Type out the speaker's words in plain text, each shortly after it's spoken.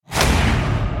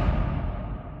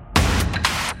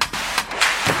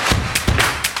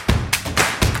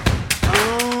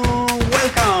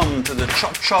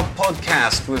Chop Shop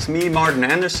podcast with me, Martin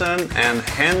Andersson, and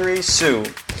Henry Sue.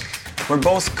 We're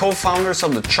both co-founders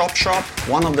of The Chop Shop,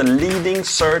 one of the leading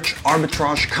search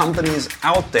arbitrage companies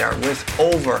out there with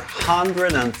over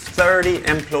 130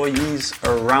 employees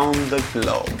around the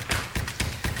globe.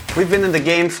 We've been in the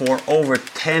game for over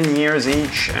 10 years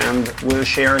each, and we'll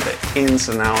share the ins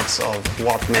and outs of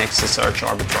what makes a search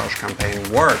arbitrage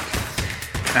campaign work.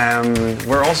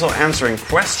 We're also answering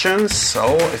questions,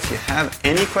 so if you have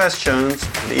any questions,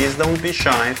 please don't be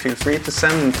shy. Feel free to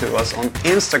send them to us on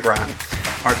Instagram.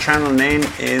 Our channel name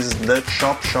is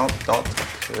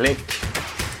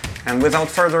TheChopShop.click. And without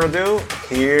further ado,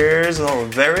 here's our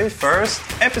very first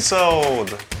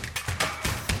episode.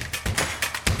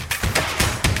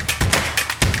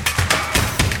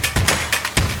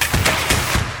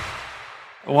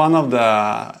 One of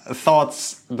the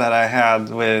thoughts that I had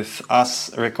with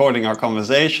us recording our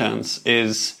conversations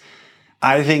is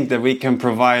I think that we can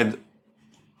provide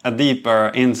a deeper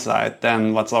insight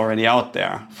than what's already out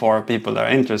there for people that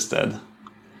are interested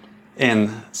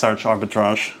in search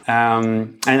arbitrage.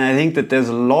 And I think that there's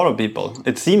a lot of people,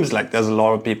 it seems like there's a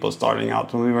lot of people starting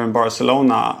out. When we were in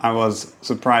Barcelona, I was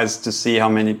surprised to see how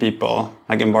many people,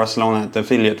 like in Barcelona at the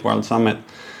Affiliate World Summit,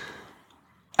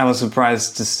 I was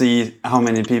surprised to see how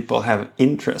many people have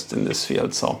interest in this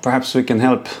field. So perhaps we can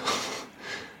help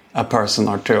a person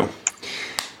or two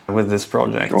with this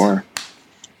project. Sure.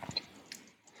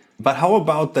 But how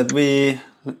about that we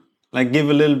give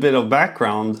a little bit of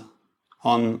background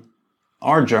on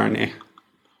our journey?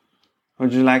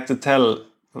 Would you like to tell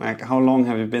how long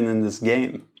have you been in this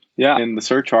game? Yeah, in the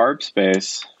search arb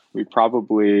space, we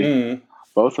probably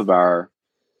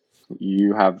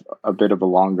you have a bit of a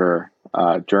longer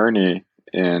journey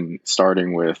in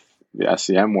starting with the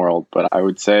SEM world, but I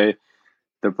would say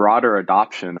the broader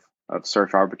adoption of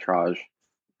search arbitrage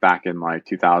back in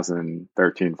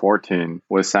 2013-14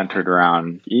 was centered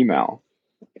around email.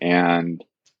 And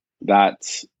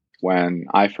that's when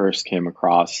I first came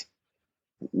across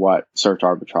what search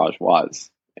arbitrage was.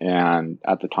 And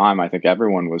at the time, I think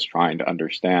everyone was trying to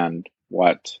understand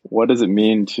what does it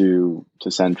mean to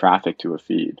send traffic to a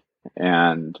feed.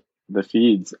 And the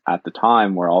feeds at the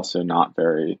time were also not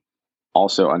very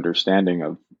understanding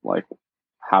of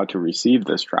how to receive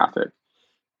this traffic.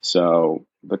 So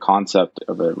the concept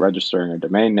of registering a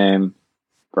domain name,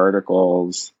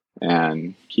 verticals,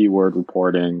 and keyword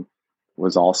reporting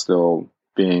was all still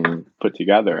being put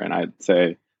together. And I'd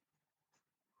say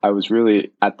I was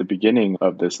really at the beginning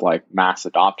of this mass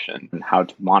adoption and how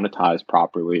to monetize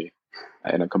properly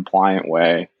in a compliant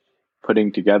way,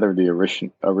 putting together the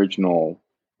original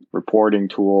reporting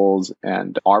tools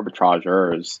and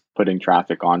arbitrageurs putting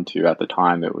traffic onto, at the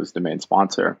time, it was domain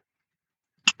sponsor.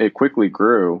 It quickly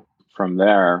grew from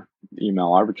there, email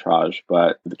arbitrage,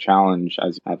 but the challenge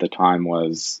at the time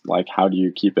was how do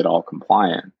you keep it all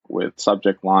compliant with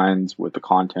subject lines, with the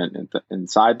content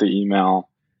inside the email?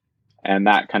 And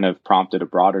that kind of prompted a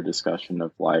broader discussion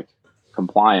of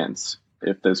compliance.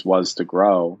 If this was to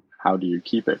grow, how do you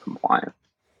keep it compliant?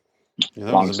 Yeah,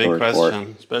 that was a big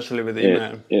question, especially with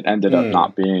email. It ended up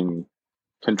not being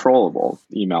controllable,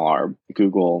 email arb.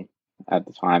 Google at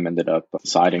the time ended up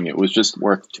deciding it was just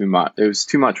worth too much. It was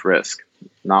too much risk,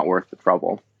 not worth the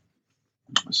trouble.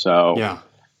 So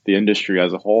the industry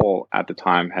as a whole at the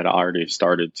time had already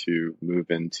started to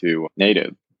move into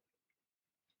native.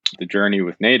 The journey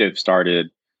with native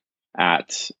started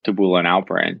at Taboola and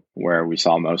Outbrain, where we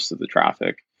saw most of the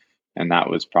traffic. And that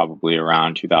was probably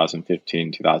around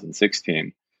 2015,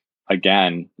 2016.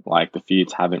 Again, the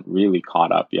feeds haven't really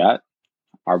caught up yet.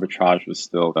 Arbitrage was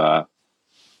still a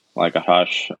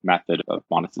hush method of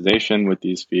monetization with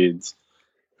these feeds.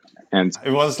 And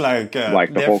it was the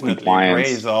whole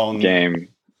compliance game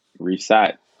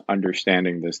reset,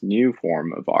 understanding this new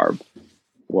form of arb.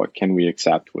 What can we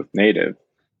accept with native?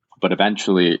 But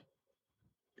eventually,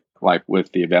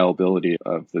 with the availability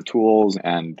of the tools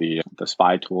and the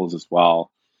spy tools as well,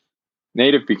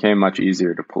 native became much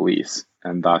easier to police,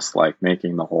 and thus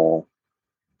making the whole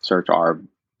search arb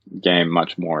game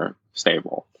much more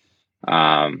stable.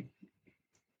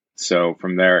 So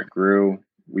from there it grew.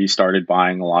 We started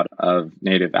buying a lot of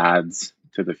native ads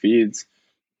to the feeds,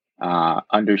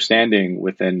 understanding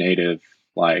within native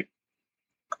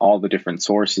all the different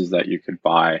sources that you could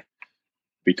buy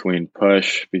between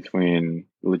push, between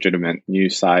legitimate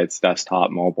news sites,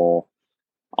 desktop, mobile.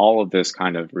 All of this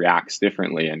kind of reacts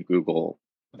differently, and Google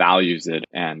values it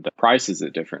and prices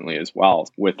it differently as well.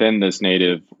 Within this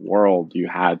native world, you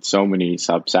had so many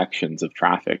subsections of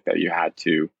traffic that you had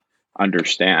to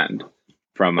understand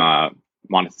from a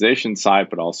monetization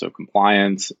side, but also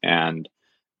compliance and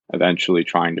eventually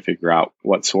trying to figure out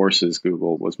what sources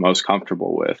Google was most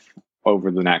comfortable with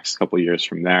over the next couple of years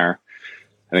from there.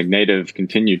 I think native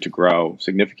continued to grow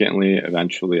significantly.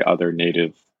 Eventually, other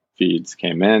native feeds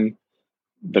came in.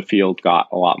 The field got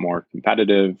a lot more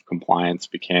competitive. Compliance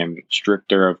became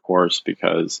stricter, of course,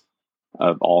 because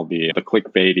of all the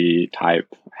clickbaity type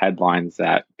headlines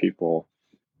that people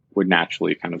would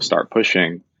naturally kind of start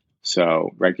pushing. So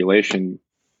regulation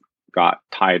got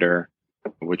tighter,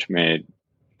 which made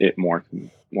it more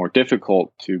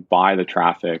difficult to buy the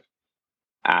traffic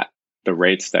at the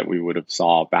rates that we would have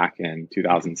saw back in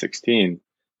 2016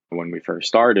 when we first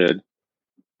started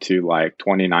to like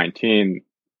 2019.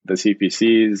 The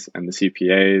CPCs and the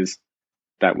CPAs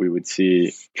that we would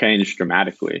see changed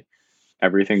dramatically.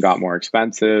 Everything got more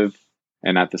expensive.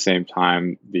 And at the same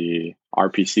time, the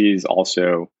RPCs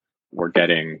also were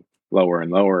getting lower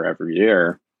and lower every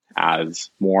year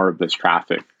as more of this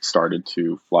traffic started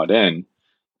to flood in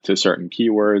to certain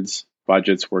keywords.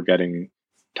 Budgets were getting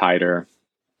tighter.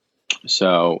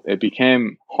 So it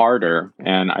became harder.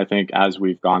 And I think as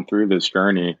we've gone through this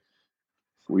journey,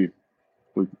 we've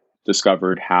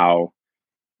discovered how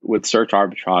with search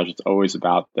arbitrage, it's always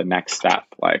about the next step.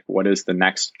 Like, what is the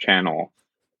next channel?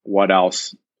 What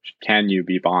else can you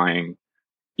be buying?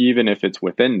 Even if it's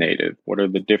within native, what are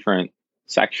the different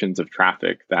sections of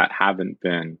traffic that haven't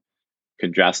been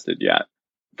congested yet?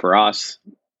 For us,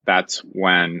 that's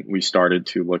when we started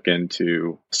to look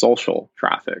into social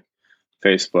traffic.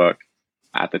 Facebook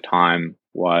at the time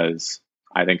was,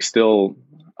 I think, still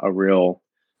a real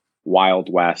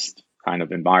Wild West kind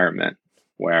of environment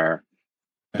where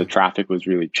the traffic was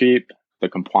really cheap. The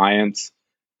compliance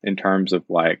in terms of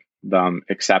like them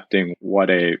accepting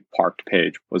what a parked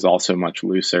page was also much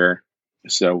looser.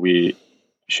 So we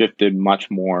shifted much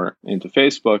more into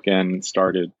Facebook and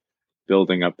started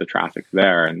building up the traffic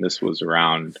there. And this was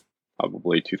around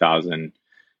probably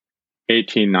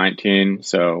 2018, 19.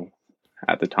 So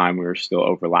at the time we were still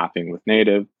overlapping with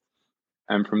native.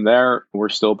 And from there, we're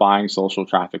still buying social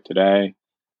traffic today.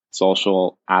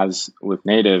 Social, as with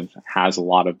native, has a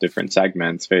lot of different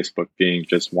segments, Facebook being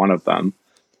just one of them.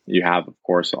 You have, of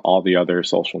course, all the other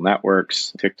social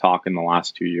networks. TikTok in the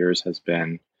last 2 years has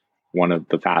been one of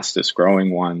the fastest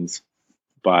growing ones.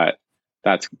 But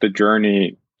that's the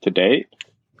journey to date,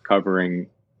 covering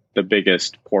the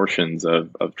biggest portions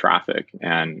of traffic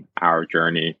and our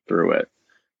journey through it.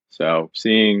 So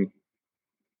seeing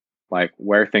like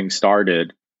where things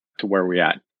started to where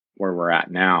we're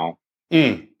at now,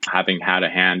 having had a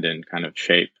hand in kind of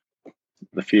shape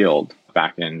the field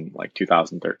back in like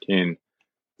 2013,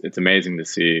 it's amazing to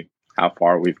see how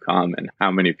far we've come and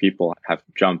how many people have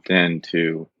jumped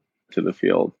into the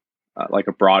field, like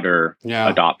a broader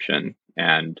adoption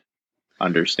and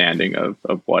understanding of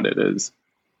what it is.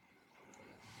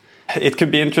 It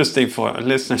could be interesting for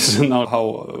listeners to know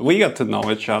how we got to know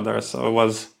each other. So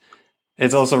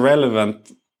it's also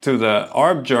relevant to the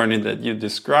ARB journey that you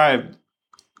described,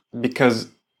 because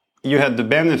you had the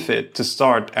benefit to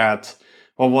start at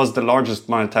what was the largest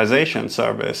monetization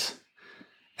service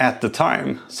at the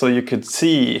time. So you could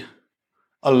see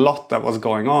a lot that was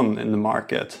going on in the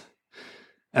market.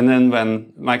 And then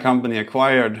when my company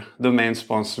acquired Domain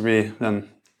Sponsor, we then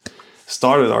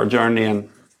started our journey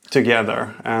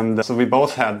together. And so we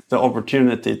both had the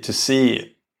opportunity to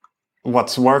see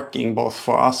what's working both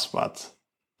for us, but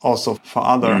also for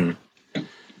other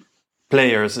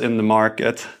players in the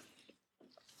market.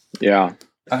 Yeah.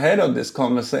 Ahead of this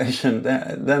conversation,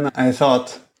 then I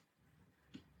thought,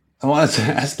 I wanted to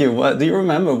ask you, do you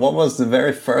remember what was the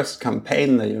very first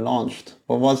campaign that you launched?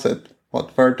 What was it?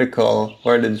 What vertical?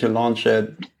 Where did you launch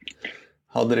it?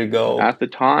 How did it go? At the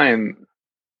time,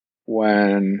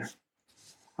 when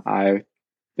I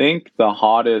think the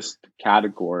hottest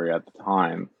category at the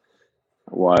time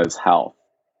was health,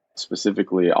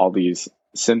 specifically all these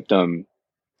symptom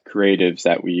creatives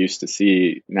that we used to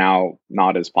see, now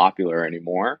not as popular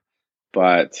anymore,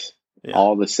 but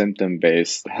all the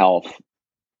symptom-based health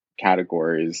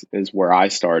categories is where I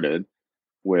started.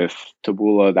 With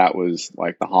Taboola, that was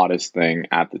like the hottest thing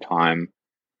at the time,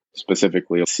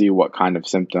 specifically see what kind of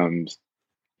symptoms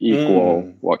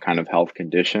equal what kind of health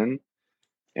condition.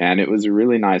 And it was a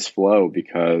really nice flow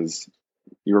because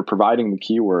you were providing the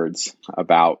keywords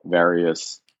about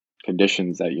various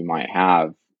conditions that you might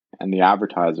have, and the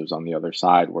advertisers on the other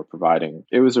side were providing.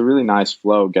 It was a really nice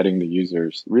flow, getting the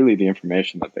users really the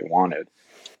information that they wanted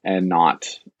and not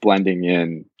blending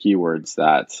in keywords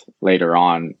that later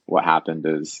on what happened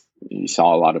is you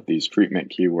saw a lot of these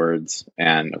treatment keywords,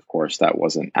 and of course that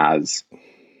wasn't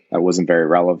very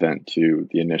relevant to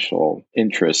the initial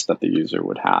interest that the user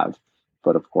would have.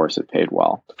 but of course it paid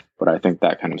well. But I think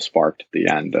that kind of sparked the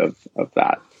end of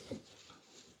that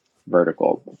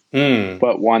vertical.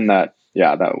 But one that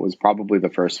was probably the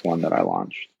first one that I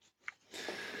launched.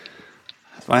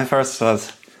 My first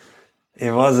was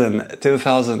in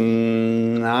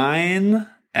 2009,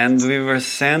 and we were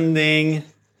sending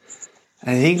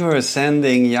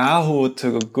Yahoo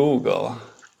to Google,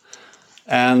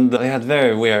 and we had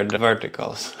very weird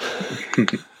verticals.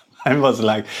 It was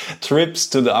like trips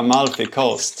to the Amalfi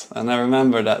Coast, and I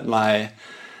remember that my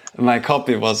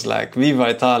copy was like Viva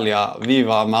Italia,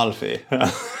 Viva Amalfi.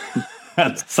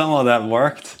 Some of that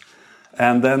worked,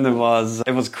 and then it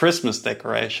was Christmas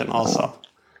decoration also.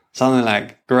 Something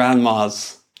like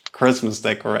grandma's Christmas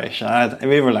decoration.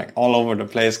 We were like all over the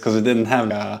place because we didn't have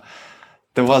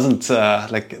there wasn't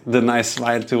like the nice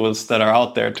slide tools that are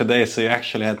out there today. So you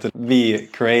actually had to be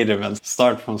creative and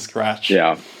start from scratch.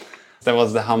 Yeah. That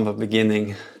was the humble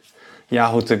beginning.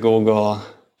 Yahoo to Google.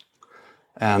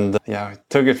 And we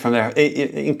took it from there.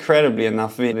 Incredibly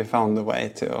enough, we found a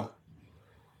way to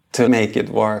make it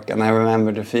work. And I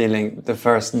remember the feeling the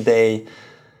first day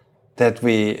that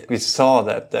we saw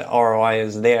that the ROI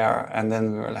is there, and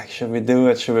then we were like, should we do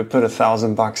it? Should we put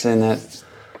 $1,000 in it?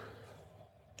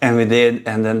 And we did,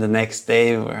 and then the next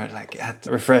day we were like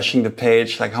refreshing the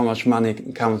page, like how much money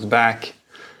comes back,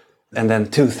 and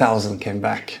then 2,000 came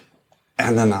back.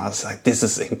 And then I was like, this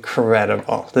is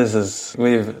incredible.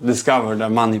 We've discovered a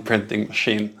money printing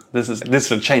machine.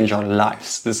 This will change our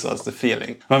lives. This was the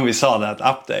feeling when we saw that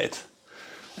update.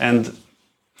 And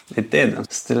it did. I'm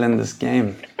still in this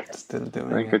game. Still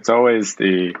doing it. I think it's always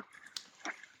in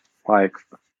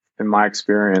my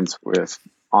experience with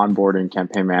onboarding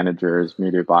campaign managers,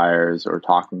 media buyers, or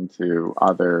talking to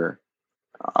others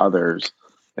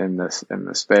in this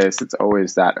space, it's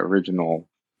always that original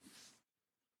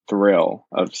thrill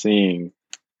of seeing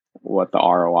what the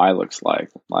ROI looks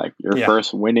like. Like your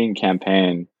first winning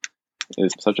campaign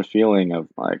is such a feeling of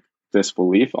like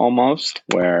disbelief almost,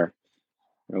 where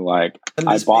you're like,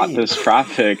 I bought this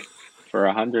traffic for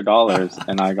 $100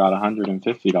 and I got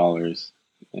 $150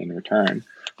 in return.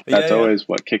 That's always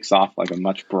what kicks off like a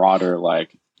much broader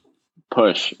like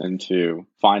push into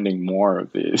finding more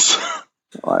of these.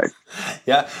 I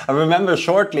remember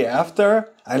shortly after,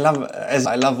 I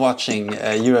love watching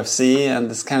UFC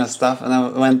and this kind of stuff, and I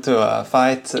went to a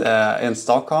fight in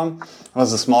Stockholm. It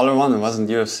was a smaller one, it wasn't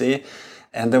UFC,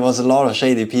 and there was a lot of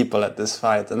shady people at this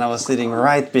fight, and I was sitting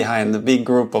right behind the big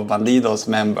group of Bandidos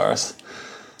members.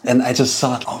 And I just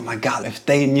thought, oh my God, if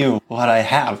they knew what I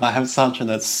have something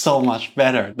that's so much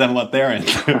better than what they're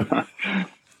into.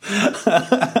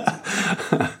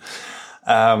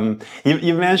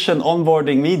 You mentioned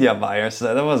onboarding media buyers.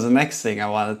 That was the next thing I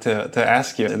wanted to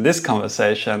ask you in this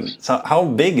conversation. So how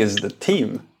big is the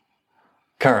team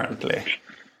currently?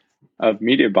 Of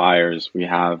media buyers, we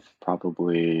have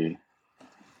probably,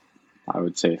 I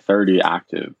would say, 30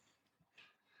 active.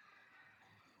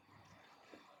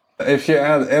 If you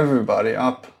add everybody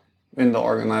up in the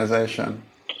organization,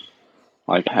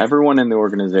 like everyone in the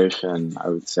organization, I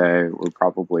would say we're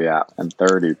probably at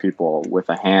 30 people with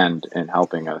a hand in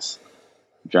helping us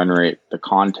generate the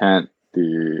content,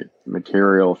 the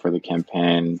material for the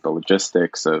campaign, the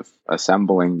logistics of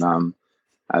assembling them,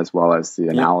 as well as the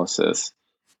analysis.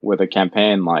 With a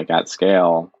campaign like at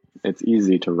scale, it's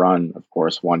easy to run, of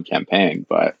course, one campaign,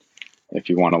 but if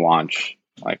you want to launch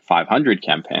like 500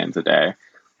 campaigns a day,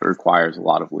 it requires a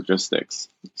lot of logistics.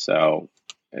 So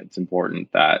it's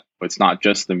important that it's not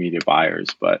just the media buyers,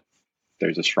 but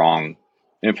there's a strong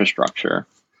infrastructure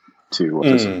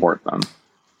to support them.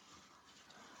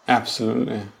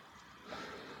 Absolutely.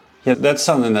 Yeah, that's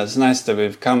something that's nice that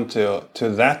we've come to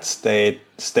that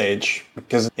stage,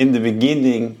 because in the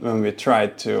beginning, when we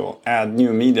tried to add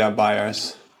new media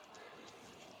buyers,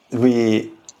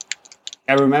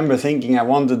 I remember thinking I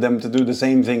wanted them to do the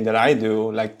same thing that I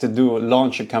do, like to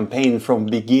launch a campaign from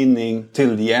beginning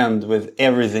till the end with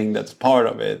everything that's part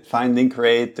of it. Finding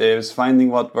creatives, finding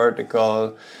what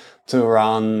vertical to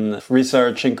run,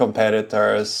 researching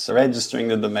competitors, registering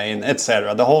the domain,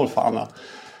 etc. The whole funnel.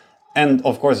 And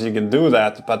of course you can do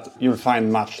that, but you'll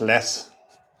find much less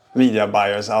media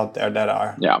buyers out there that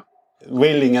are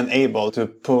willing and able to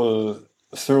pull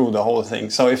through the whole thing.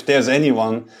 So if there's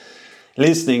anyone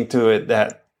listening to it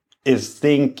that is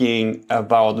thinking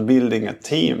about building a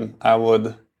team, I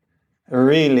would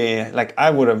really I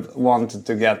would have wanted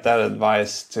to get that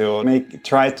advice to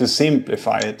try to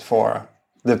simplify it for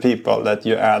the people that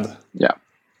you add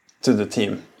to the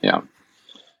team. Yeah.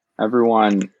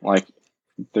 Everyone,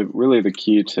 the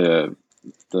key to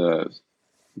the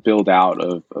build out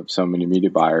of so many media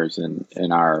buyers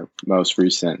in our most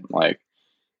recent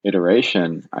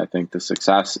iteration, I think the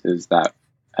success is that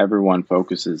everyone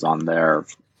focuses on their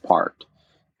part.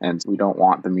 And we don't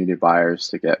want the media buyers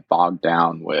to get bogged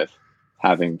down with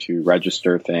having to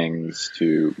register things,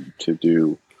 to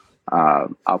do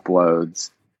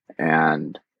uploads,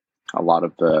 and a lot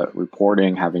of the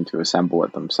reporting, having to assemble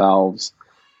it themselves.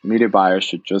 Media buyers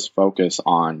should just focus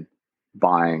on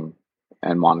buying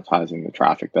and monetizing the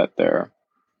traffic that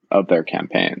of their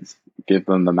campaigns. Give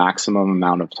them the maximum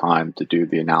amount of time to do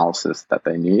the analysis that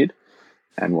they need,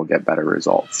 and we'll get better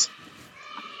results.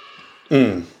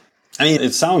 I mean,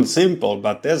 it sounds simple,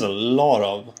 but there's a lot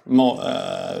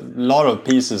of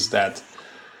pieces that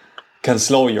can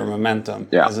slow your momentum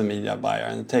as a media buyer,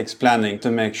 and it takes planning to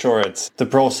make sure the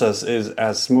process is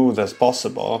as smooth as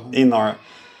possible. In our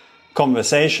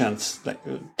conversations, like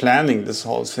planning this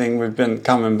whole thing, we've been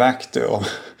coming back to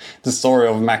the story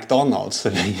of McDonald's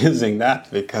and using that,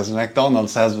 because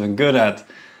McDonald's has been good at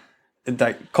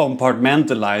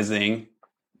compartmentalizing.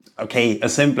 Okay, a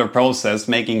simpler process,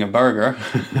 making a burger,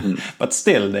 but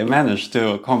still they managed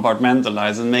to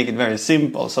compartmentalize and make it very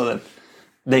simple so that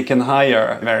they can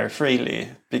hire very freely,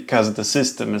 because the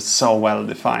system is so well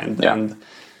defined and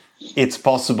it's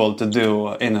possible to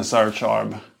do in a search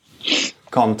arb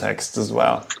context as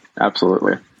well.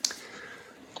 Absolutely.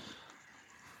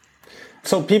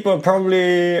 So people are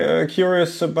probably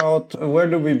curious about, where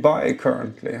do we buy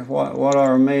currently? What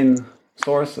are our main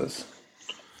sources?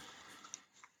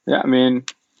 Yeah, I mean,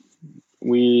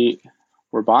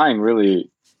 we're buying really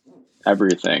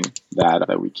everything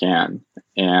that we can.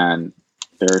 And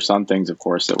there are some things, of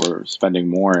course, that we're spending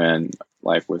more in,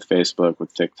 like with Facebook,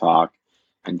 with TikTok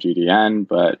and GDN,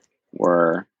 but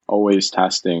we're always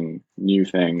testing new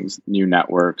things, new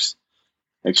networks,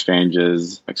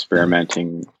 exchanges,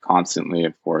 experimenting constantly,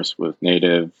 of course, with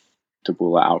native,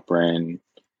 Taboola, Outbrain.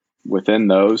 Within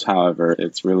those, however,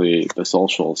 it's really the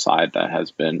social side that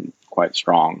has been quite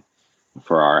strong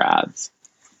for our ads.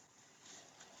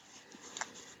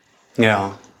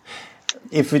 Yeah.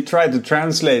 If we try to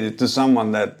translate it to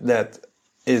someone that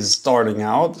is starting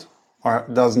out or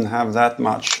doesn't have that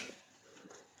much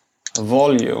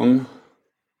volume,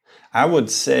 I would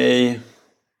say,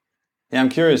 I'm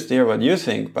curious to hear what you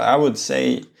think, but I would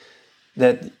say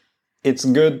that it's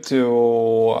good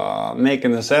to make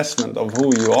an assessment of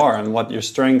who you are and what your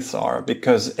strengths are,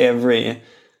 because every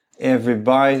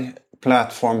buy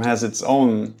platform has its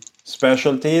own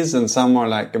specialties, and some are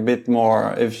like a bit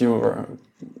more, if you're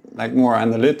like more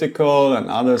analytical, and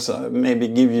others maybe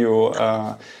give you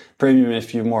a premium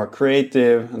if you're more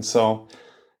creative. And so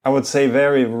I would say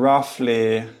very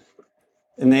roughly,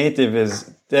 native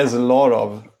there's a lot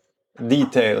of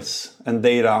details and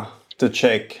data to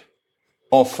check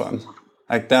often.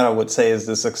 Like that, I would say, is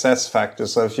the success factor.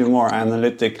 So if you're more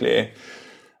analytically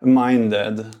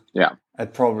minded,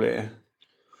 I'd probably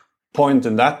point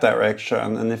in that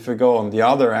direction. And if we go on the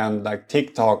other end, like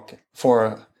TikTok,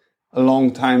 for a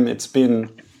long time, it's been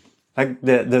like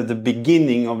the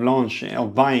beginning of launching,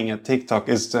 of buying a TikTok,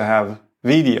 is to have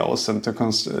videos and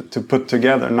to put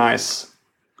together nice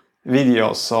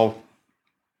videos. So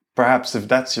perhaps if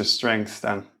that's your strength,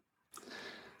 then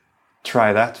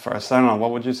try that first. I don't know.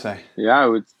 What would you say?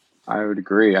 Yeah, I would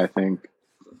agree. I think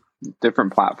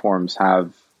different platforms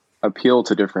have appeal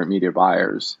to different media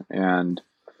buyers. And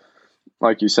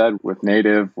like you said, with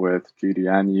native, with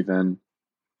GDN even,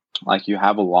 like you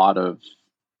have a lot of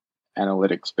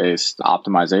analytics-based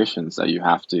optimizations that you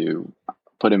have to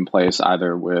put in place,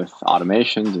 either with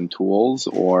automations and tools,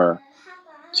 or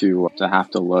to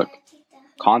have to look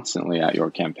constantly at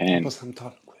your campaign.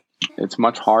 It's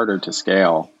much harder to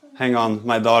scale. Hang on,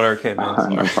 my daughter came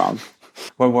in. No problem.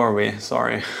 Where were we?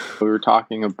 Sorry. We were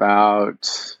talking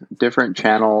about different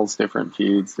channels, different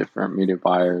feeds, different media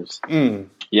buyers.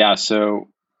 Yeah, so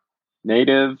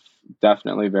native,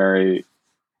 definitely very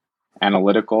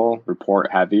analytical,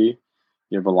 report heavy.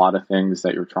 You have a lot of things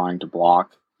that you're trying to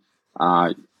block.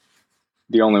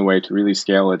 The only way to really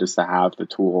scale it is to have the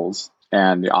tools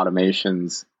and the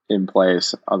automations in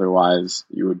place. Otherwise,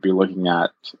 you would be looking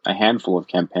at a handful of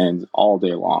campaigns all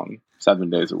day long, 7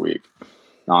 days a week,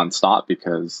 nonstop,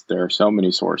 because there are so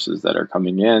many sources that are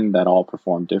coming in that all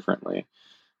perform differently.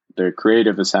 The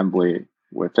creative assembly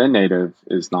within native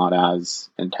is not as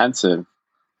intensive.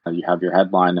 You have your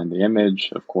headline and the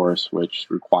image, of course, which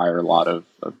require a lot of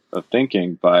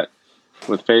thinking. But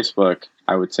with Facebook,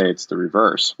 I would say it's the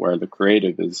reverse, where the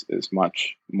creative is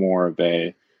much more of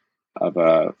a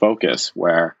focus,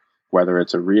 where whether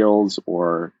it's a Reels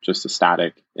or just a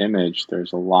static image,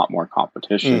 there's a lot more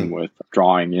competition with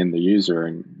drawing in the user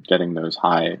and getting those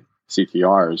high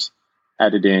CTRs.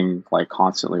 Editing, like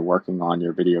constantly working on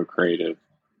your video creative,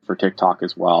 for TikTok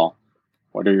as well.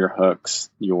 What are your hooks,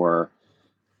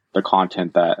 the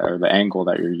content or the angle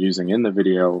that you're using in the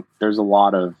video? There's a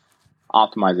lot of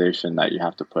optimization that you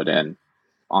have to put in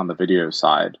on the video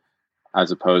side,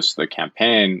 as opposed to the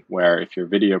campaign, where if your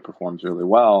video performs really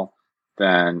well,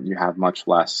 then you have much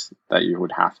less that you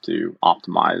would have to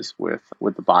optimize with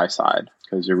the buy side,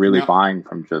 because you're really buying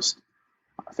from just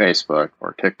Facebook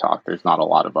or TikTok. There's not a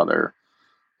lot of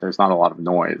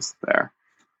noise there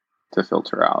to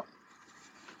filter out.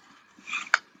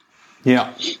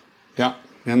 Yeah,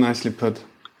 nicely put.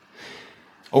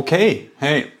 Okay,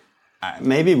 hey,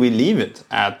 maybe we leave it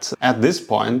at this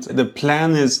point. The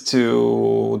plan is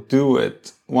to do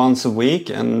it once a week,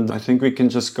 and I think we can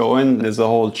just go in. There's a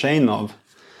whole chain of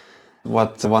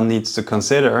what one needs to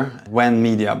consider when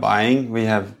media buying. We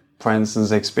have, for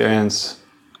instance, experience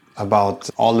about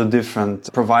all the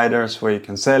different providers where you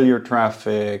can sell your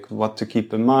traffic, what to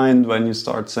keep in mind when you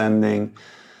start sending.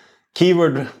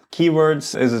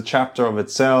 Keywords is a chapter of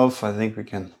itself. I think we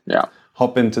can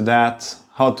hop into that.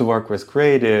 How to work with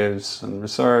creatives and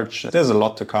research. There's a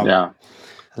lot to cover. Yeah.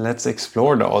 Let's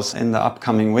explore those in the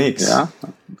upcoming weeks. Yeah.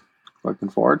 Looking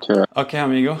forward to it. Okay,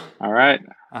 amigo. All right.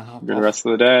 Good rest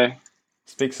of the day.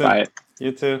 Speak soon. Bye.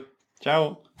 You too.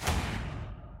 Ciao.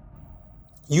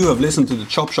 You have listened to the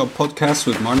Chop Shop podcast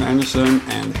with Martin Andersson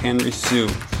and Henry Sue.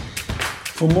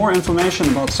 For more information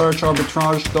about search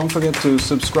arbitrage, don't forget to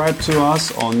subscribe to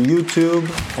us on YouTube,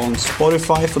 on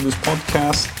Spotify for this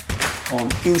podcast, on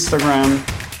Instagram.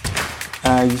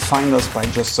 You find us by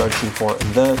just searching for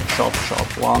The Chop Shop,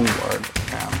 one word,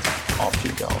 and off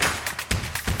you go.